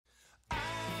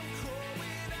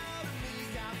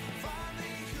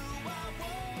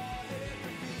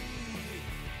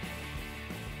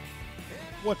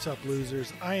What's up,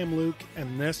 losers? I am Luke,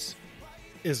 and this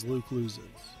is Luke Loses.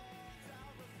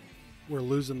 We're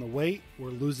losing the weight, we're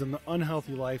losing the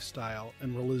unhealthy lifestyle,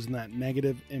 and we're losing that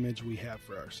negative image we have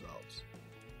for ourselves.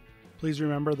 Please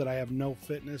remember that I have no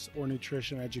fitness or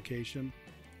nutrition education.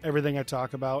 Everything I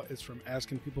talk about is from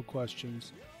asking people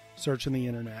questions, searching the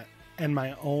internet, and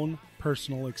my own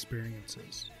personal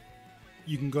experiences.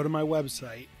 You can go to my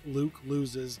website,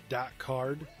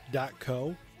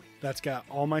 lukeloses.card.co. That's got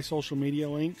all my social media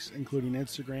links, including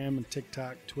Instagram and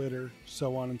TikTok, Twitter,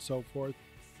 so on and so forth,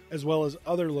 as well as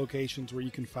other locations where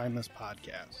you can find this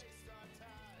podcast.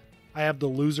 I have the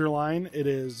loser line. It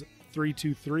is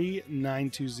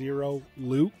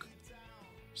 323-920-LUKE.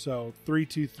 So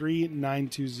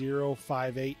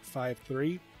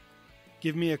 323-920-5853.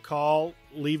 Give me a call,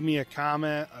 leave me a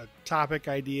comment, a topic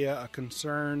idea, a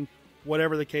concern,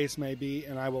 whatever the case may be,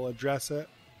 and I will address it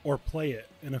or play it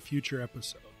in a future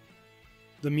episode.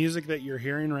 The music that you're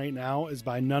hearing right now is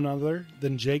by none other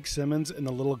than Jake Simmons and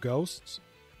the Little Ghosts.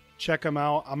 Check them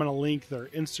out. I'm going to link their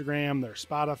Instagram, their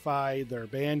Spotify, their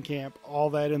Bandcamp,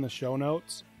 all that in the show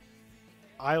notes.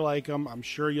 I like them. I'm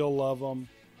sure you'll love them.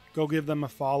 Go give them a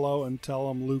follow and tell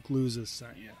them Luke Loses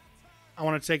sent you. I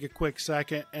want to take a quick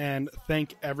second and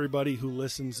thank everybody who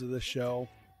listens to this show.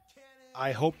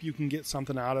 I hope you can get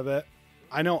something out of it.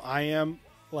 I know I am,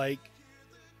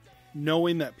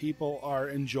 knowing that people are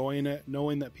enjoying it,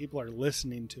 knowing that people are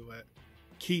listening to it,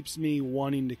 keeps me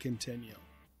wanting to continue.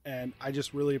 And I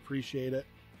just really appreciate it.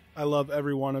 I love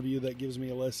every one of you that gives me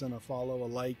a listen, a follow, a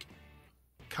like,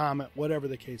 comment, whatever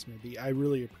the case may be. I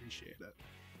really appreciate it.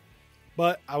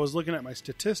 But I was looking at my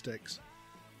statistics,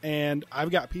 and I've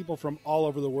got people from all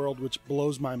over the world, which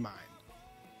blows my mind.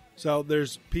 So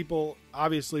there's people,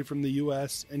 obviously, from the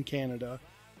U.S. and Canada,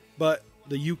 but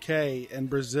the U.K. and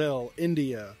Brazil,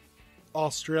 India,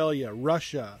 Australia,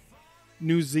 Russia,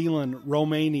 New Zealand,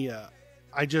 Romania.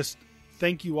 I just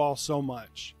thank you all so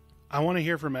much. I want to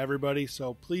hear from everybody,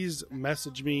 so please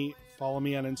message me, follow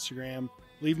me on Instagram,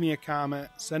 leave me a comment,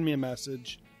 send me a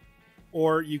message,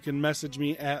 or you can message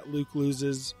me at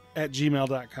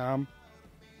lukeloses@gmail.com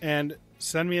and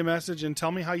send me a message and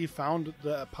tell me how you found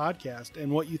the podcast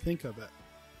and what you think of it,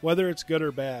 whether it's good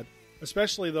or bad,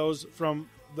 especially those from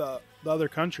the other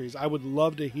countries. I would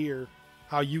love to hear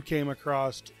how you came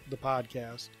across the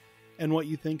podcast and what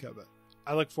you think of it.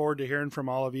 I look forward to hearing from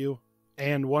all of you.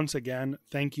 And once again,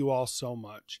 thank you all so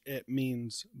much. It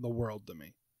means the world to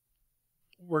me.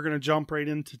 We're going to jump right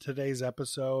into today's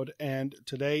episode. And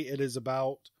today it is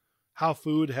about how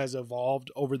food has evolved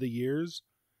over the years.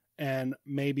 And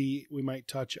maybe we might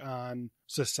touch on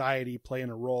society playing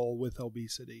a role with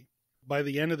obesity. By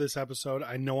the end of this episode,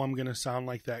 I know I'm going to sound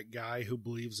like that guy who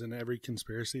believes in every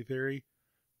conspiracy theory.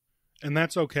 And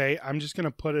that's okay. I'm just going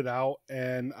to put it out,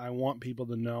 and I want people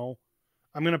to know.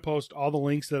 I'm going to post all the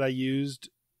links that I used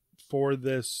for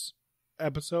this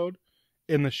episode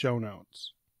in the show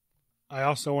notes. I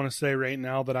also want to say right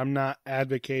now that I'm not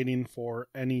advocating for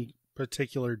any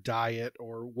particular diet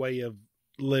or way of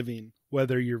living,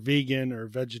 whether you're vegan or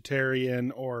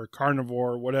vegetarian or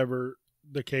carnivore, whatever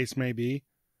the case may be.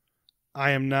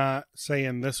 I am not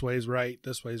saying this way's right,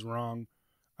 this way's wrong.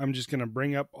 I'm just going to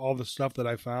bring up all the stuff that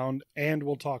I found, and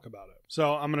we'll talk about it.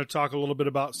 So I'm going to talk a little bit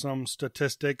about some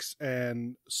statistics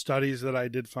and studies that I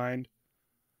did find.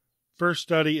 First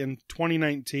study in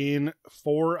 2019,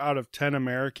 4 out of 10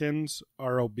 Americans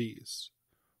are obese,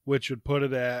 which would put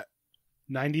it at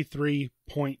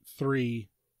 93.3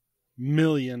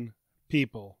 million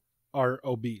people are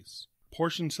obese.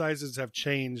 Portion sizes have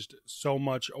changed so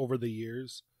much over the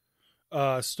years.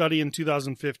 A study in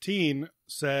 2015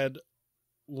 said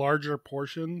larger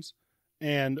portions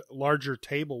and larger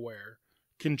tableware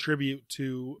contribute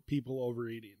to people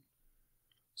overeating.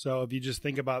 So if you just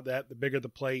think about that, the bigger the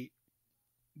plate,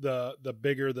 the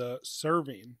bigger the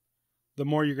serving, the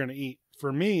more you're going to eat.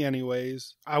 For me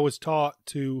anyways, I was taught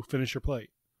to finish your plate.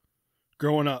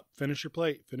 Growing up, finish your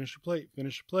plate, finish your plate,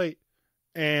 finish your plate.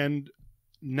 And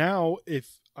now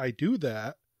if I do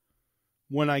that,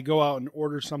 when I go out and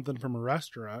order something from a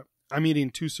restaurant, I'm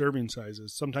eating 2 serving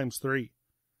sizes, sometimes 3.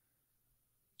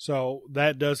 So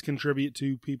that does contribute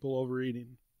to people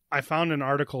overeating. I found an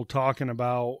article talking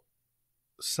about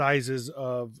sizes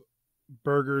of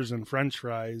burgers and French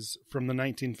fries from the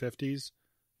 1950s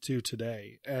to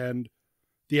today. And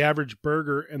the average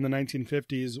burger in the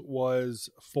 1950s was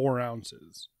 4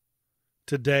 ounces.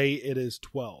 Today it is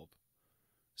 12.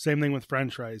 Same thing with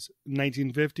French fries. In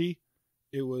 1950,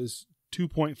 it was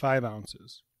 2.5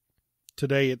 ounces.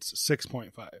 Today it's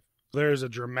 6.5. There's a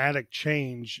dramatic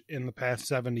change in the past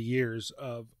 70 years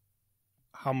of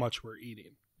how much we're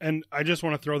eating. And I just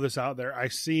want to throw this out there.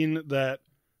 I've seen that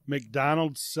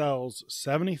McDonald's sells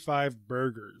 75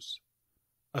 burgers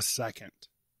a second.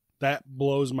 That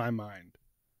blows my mind.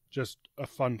 Just a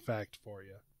fun fact for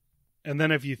you. And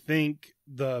then if you think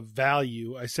the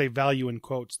value, I say value in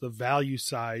quotes, the value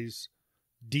size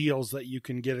deals that you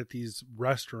can get at these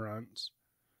restaurants,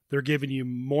 they're giving you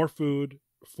more food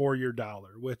for your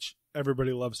dollar, which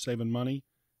everybody loves saving money.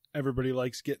 Everybody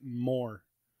likes getting more.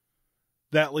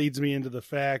 That leads me into the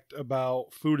fact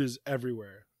about food is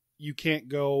everywhere. You can't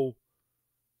go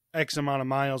X amount of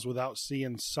miles without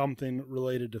seeing something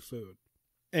related to food.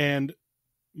 And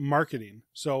marketing.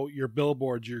 So your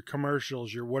billboards, your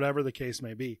commercials, your whatever the case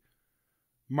may be.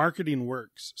 Marketing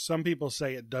works. Some people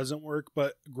say it doesn't work,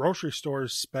 but grocery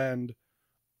stores spend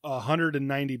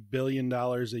 $190 billion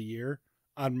a year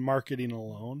on marketing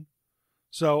alone.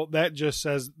 So that just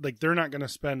says like they're not going to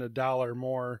spend $1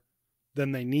 more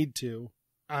than they need to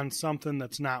on something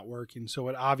that's not working. So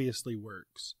it obviously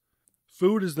works.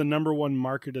 Food is the number one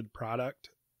marketed product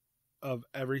of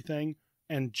everything,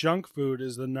 and junk food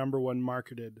is the number one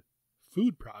marketed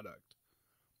food product,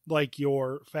 like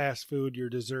your fast food, your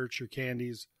desserts, your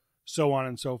candies, so on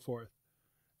and so forth.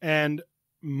 And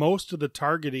most of the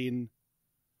targeting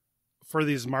for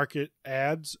these market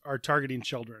ads are targeting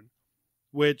children,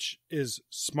 which is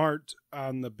smart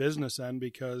on the business end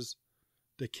because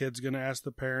the kid's going to ask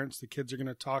the parents, the kids are going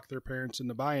to talk their parents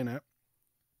into buying it,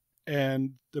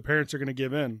 and the parents are going to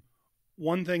give in.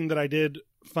 One thing that I did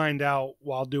find out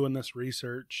while doing this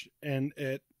research, and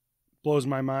it blows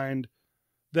my mind,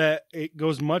 that it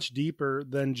goes much deeper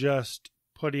than just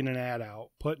putting an ad out,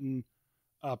 putting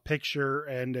a picture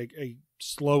and a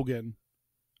slogan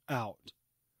out.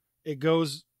 It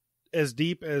goes as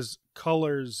deep as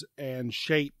colors and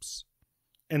shapes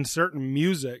and certain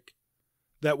music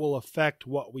that will affect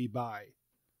what we buy.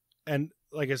 And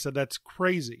like I said, that's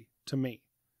crazy to me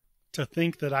to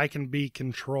think that I can be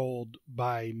controlled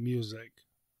by music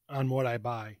on what I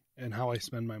buy and how I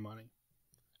spend my money.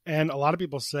 And a lot of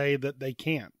people say that they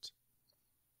can't.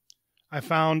 I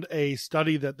found a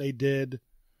study that they did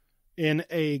in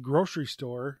a grocery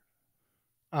store.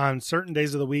 On certain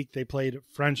days of the week, they played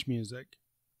French music.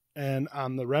 And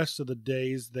on the rest of the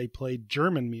days, they played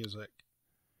German music.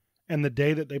 And the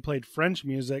day that they played French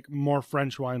music, more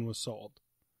French wine was sold.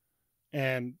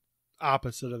 And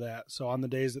opposite of that. So on the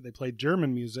days that they played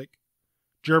German music,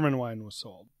 German wine was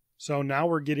sold. So now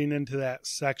we're getting into that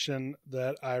section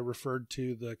that I referred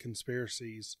to, the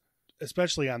conspiracies,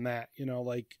 especially on that,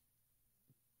 like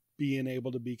being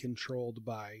able to be controlled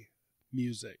by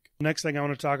music. Next thing I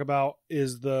want to talk about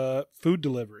is the food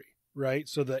delivery, right?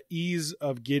 So the ease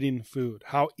of getting food,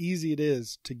 how easy it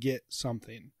is to get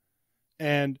something.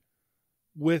 And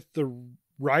with the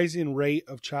rising rate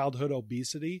of childhood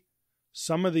obesity,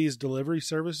 some of these delivery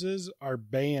services are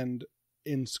banned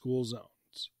in school zones.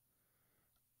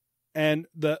 And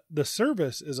the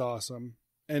service is awesome.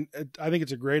 And I think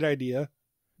it's a great idea.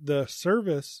 The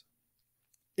service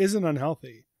isn't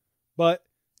unhealthy, but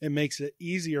it makes it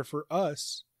easier for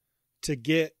us to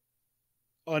get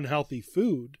unhealthy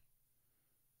food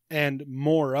and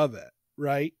more of it,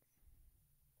 right?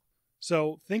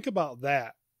 So think about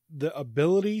that. The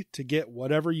ability to get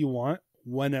whatever you want,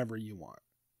 whenever you want.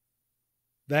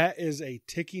 That is a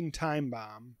ticking time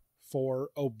bomb for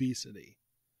obesity.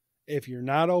 If you're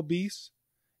not obese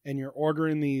and you're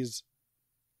ordering these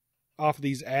off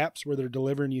these apps where they're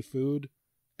delivering you food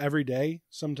every day,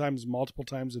 sometimes multiple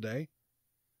times a day,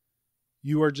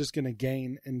 you are just going to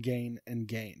gain and gain and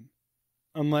gain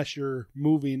unless you're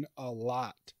moving a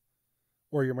lot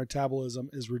or your metabolism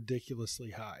is ridiculously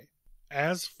high.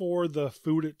 As for the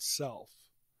food itself,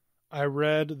 I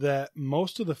read that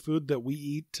most of the food that we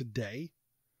eat today,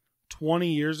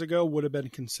 20 years ago, would have been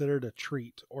considered a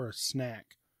treat or a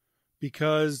snack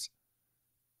because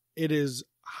it is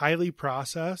highly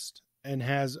processed and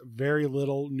has very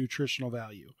little nutritional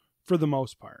value for the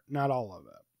most part, not all of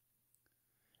it.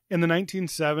 In the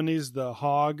 1970s, the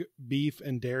hog, beef,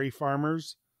 and dairy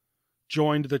farmers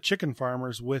joined the chicken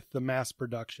farmers with the mass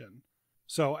production.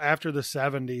 So after the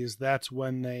 70s, that's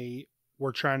when they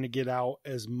were trying to get out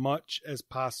as much as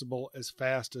possible, as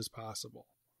fast as possible,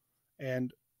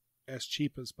 and as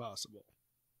cheap as possible.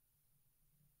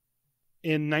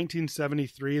 In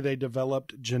 1973, they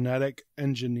developed genetic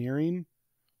engineering,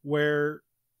 where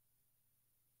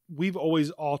we've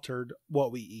always altered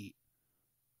what we eat.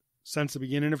 Since the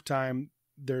beginning of time,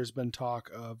 there's been talk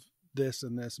of this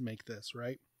and this, make this,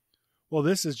 right? Well,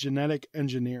 this is genetic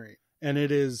engineering, and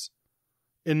it is,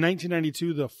 in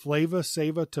 1992, the Flava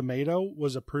Sava tomato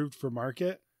was approved for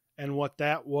market, and what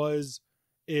that was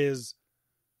is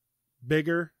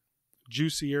bigger,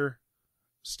 juicier,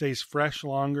 stays fresh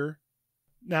longer,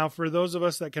 Now, for those of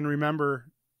us that can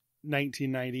remember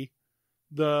 1990,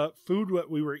 the food that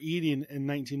we were eating in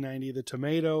 1990, the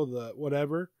tomato, the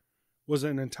whatever, was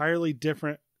an entirely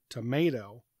different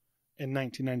tomato in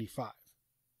 1995.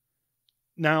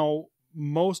 Now,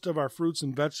 most of our fruits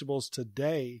and vegetables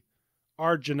today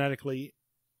are genetically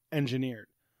engineered,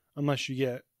 unless you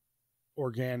get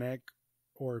organic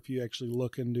or if you actually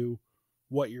look into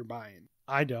what you're buying.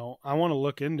 I don't. I want to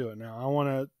look into it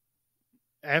now.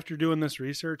 After doing this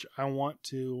research, I want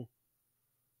to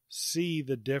see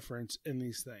the difference in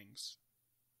these things.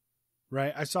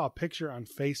 Right? I saw a picture on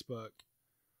Facebook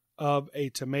of a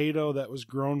tomato that was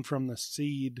grown from the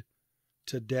seed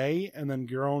today and then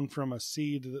grown from a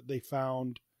seed that they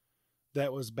found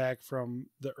that was back from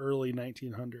the early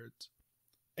 1900s.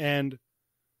 And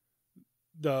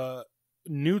the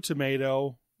new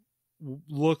tomato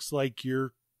looks like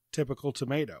your typical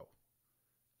tomato.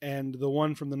 And the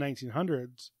one from the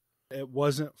 1900s, it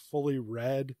wasn't fully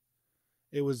red.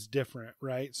 It was different,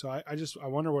 right? So I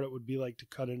wonder what it would be like to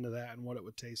cut into that and what it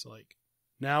would taste like.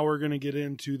 Now we're going to get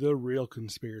into the real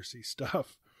conspiracy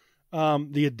stuff.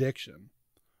 The addiction.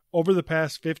 Over the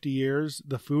past 50 years,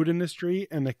 the food industry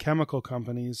and the chemical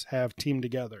companies have teamed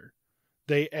together.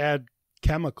 They add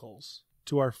chemicals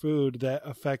to our food that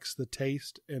affects the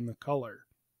taste and the color.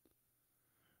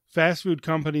 Fast food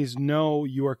companies know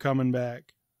you are coming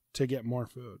back to get more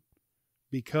food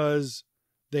because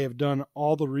they have done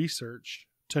all the research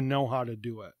to know how to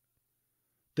do it.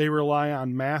 They rely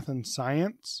on math and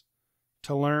science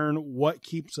to learn what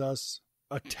keeps us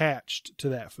attached to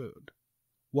that food,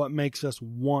 what makes us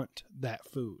want that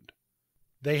food.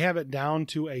 They have it down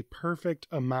to a perfect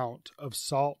amount of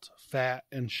salt, fat,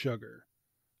 and sugar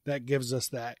that gives us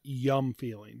that yum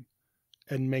feeling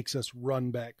and makes us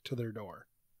run back to their door.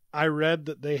 I read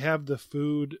that they have the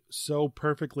food so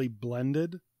perfectly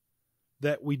blended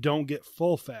that we don't get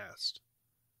full fast.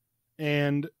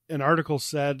 And an article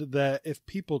said that if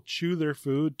people chew their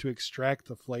food to extract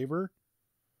the flavor,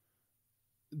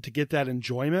 to get that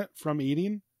enjoyment from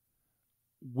eating,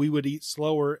 we would eat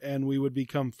slower and we would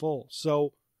become full.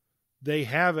 So they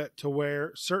have it to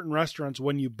where certain restaurants,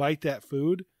 when you bite that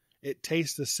food, it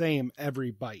tastes the same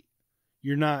every bite.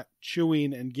 You're not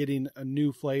chewing and getting a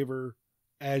new flavor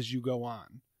as you go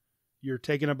on. You're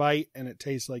taking a bite and it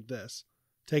tastes like this.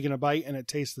 Taking a bite and it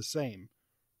tastes the same,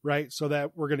 right? So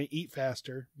that we're going to eat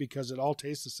faster because it all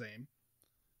tastes the same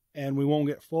and we won't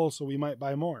get full, so we might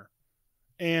buy more.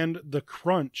 And the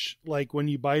crunch, like when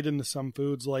you bite into some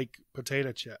foods like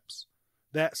potato chips,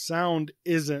 that sound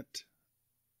isn't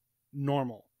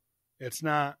normal. It's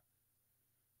not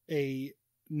a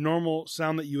normal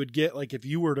sound that you would get like if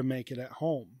you were to make it at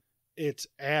home. It's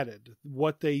added.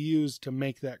 What they use to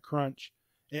make that crunch,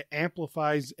 it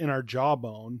amplifies in our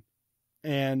jawbone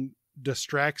and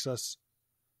distracts us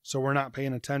so we're not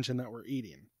paying attention that we're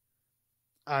eating.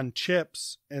 On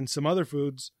chips and some other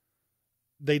foods,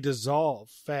 they dissolve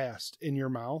fast in your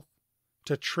mouth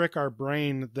to trick our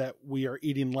brain that we are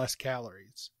eating less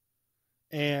calories.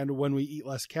 And when we eat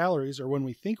less calories, or when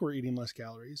we think we're eating less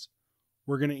calories,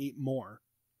 we're going to eat more.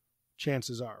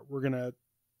 Chances are we're going to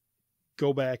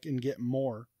go back and get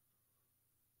more.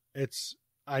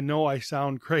 I know I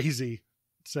sound crazy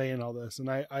saying all this, and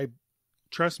I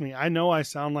trust me, I know I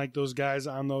sound like those guys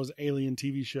on those alien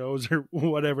TV shows or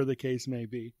whatever the case may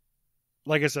be.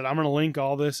 Like I said, I'm going to link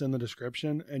all this in the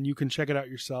description and you can check it out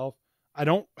yourself. I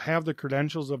don't have the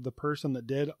credentials of the person that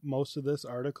did most of this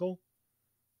article,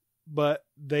 but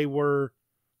they were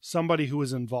somebody who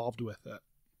was involved with it.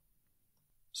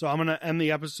 So I'm going to end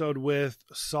the episode with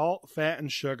salt, fat,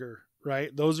 and sugar,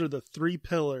 right? Those are the three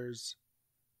pillars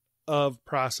of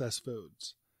processed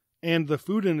foods. And the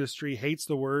food industry hates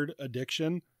the word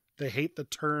addiction. They hate the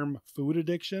term food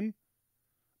addiction.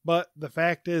 But the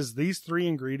fact is, these three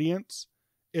ingredients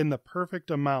in the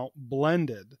perfect amount,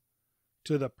 blended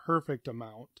to the perfect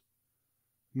amount,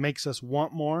 makes us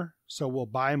want more, so we'll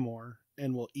buy more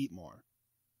and we'll eat more.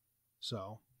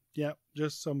 So, yeah,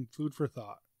 just some food for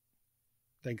thought.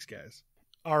 Thanks, guys.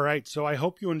 All right, so I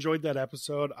hope you enjoyed that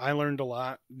episode. I learned a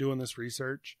lot doing this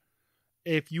research.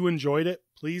 If you enjoyed it,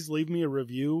 please leave me a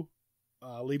review.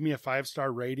 Leave me a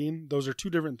 5-star rating. Those are two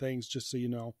different things, just so you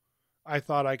know. I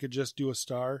thought I could just do a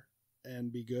star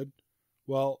and be good.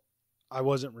 Well, I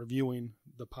wasn't reviewing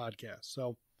the podcast.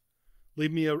 So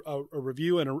leave me a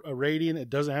review and a rating. It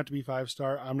doesn't have to be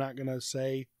 5-star. I'm not going to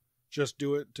say just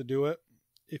do it to do it.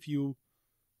 If you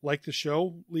like the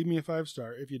show, leave me a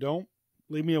 5-star. If you don't,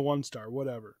 leave me a 1-star,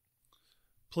 whatever.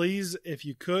 Please, if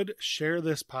you could, share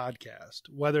this podcast,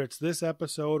 whether it's this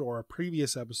episode or a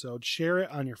previous episode. Share it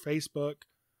on your Facebook.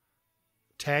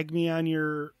 Tag me on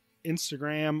your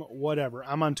Instagram, whatever.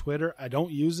 I'm on Twitter. I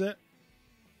don't use it.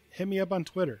 Hit me up on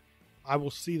Twitter. I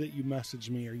will see that you messaged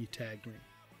me or you tagged me.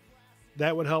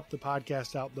 That would help the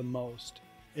podcast out the most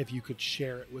if you could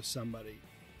share it with somebody.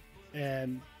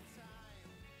 And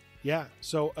yeah,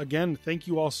 so again, thank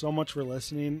you all so much for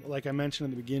listening. Like I mentioned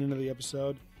at the beginning of the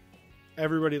episode,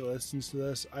 everybody that listens to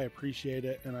this, I appreciate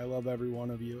it, and I love every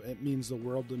one of you. It means the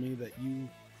world to me that you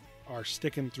are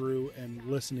sticking through and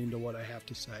listening to what I have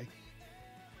to say.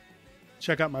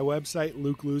 Check out my website,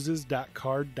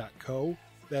 lukeloses.card.co.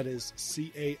 That is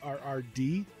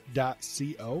CARRD.co.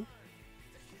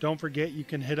 Don't forget, you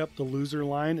can hit up the loser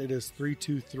line. It is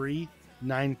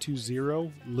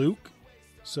 323-920-LUKE,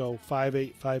 so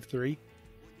 5853.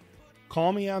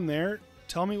 Call me on there.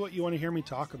 Tell me what you want to hear me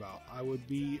talk about. I would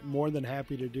be more than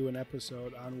happy to do an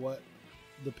episode on what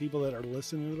the people that are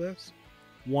listening to this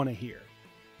want to hear.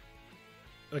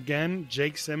 Again,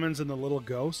 Jake Simmons and the Little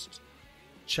Ghost.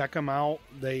 Check them out.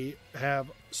 They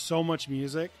have so much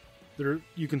music.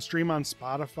 You can stream on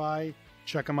Spotify.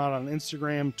 Check them out on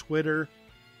Instagram, Twitter,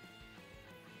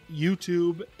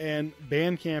 YouTube, and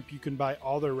Bandcamp. You can buy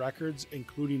all their records,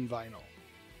 including vinyl.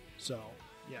 So,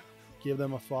 yeah, give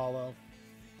them a follow.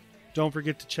 Don't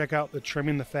forget to check out the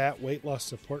Trimming the Fat Weight Loss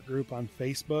Support Group on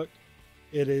Facebook.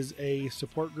 It is a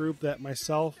support group that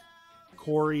myself,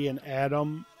 Corey, and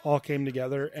Adam all came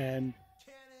together and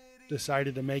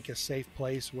decided to make a safe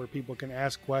place where people can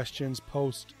ask questions,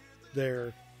 post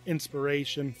their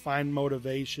inspiration, find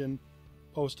motivation,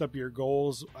 post up your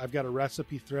goals. I've got a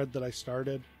recipe thread that I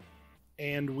started,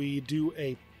 and we do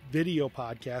a video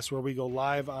podcast where we go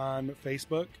live on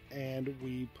Facebook and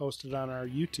we post it on our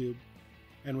YouTube,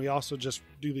 and we also just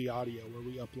do the audio where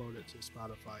we upload it to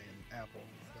Spotify and Apple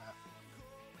and that.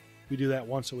 We do that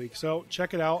once a week, so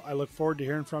check it out. I look forward to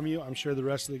hearing from you. I'm sure the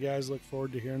rest of the guys look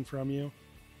forward to hearing from you.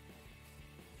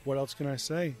 What else can I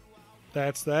say?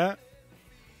 That's that.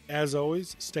 As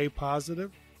always, stay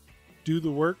positive, do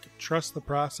the work, trust the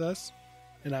process,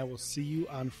 and I will see you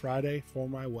on Friday for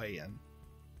my weigh-in.